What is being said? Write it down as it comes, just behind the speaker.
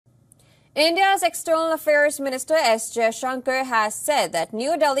India's External Affairs Minister S Jaishankar has said that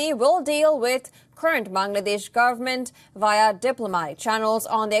New Delhi will deal with current Bangladesh government via diplomatic channels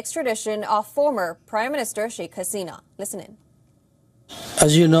on the extradition of former Prime Minister Sheikh Hasina. Listen in.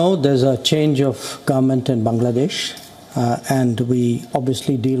 As you know, there's a change of government in Bangladesh, and we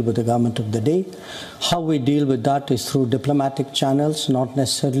obviously deal with the government of the day. How we deal with that is through diplomatic channels, not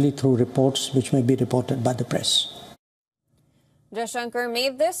necessarily through reports which may be reported by the press. Jaishankar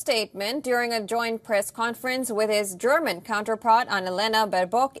made this statement during a joint press conference with his German counterpart Annalena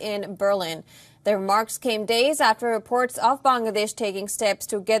Baerbock in Berlin. The remarks came days after reports of Bangladesh taking steps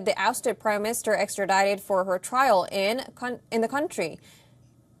to get the ousted Prime Minister extradited for her trial in the country.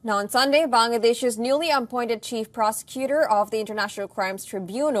 Now, on Sunday, Bangladesh's newly appointed chief prosecutor of the International Crimes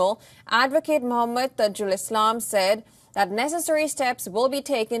Tribunal, Advocate Mohammad Tajul Islam, said that necessary steps will be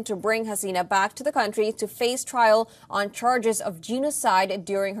taken to bring Hasina back to the country to face trial on charges of genocide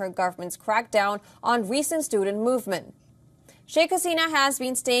during her government's crackdown on recent student movement. Sheikh Hasina has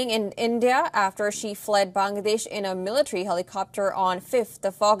been staying in India after she fled Bangladesh in a military helicopter on 5th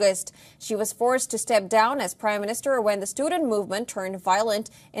of August. She was forced to step down as prime minister when the student movement turned violent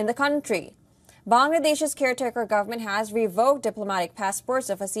in the country. Bangladesh's caretaker government has revoked diplomatic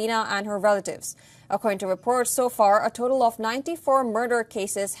passports of Hasina and her relatives. According to reports, so far, a total of 94 murder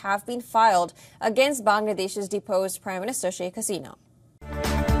cases have been filed against Bangladesh's deposed Prime Minister Sheikh Hasina.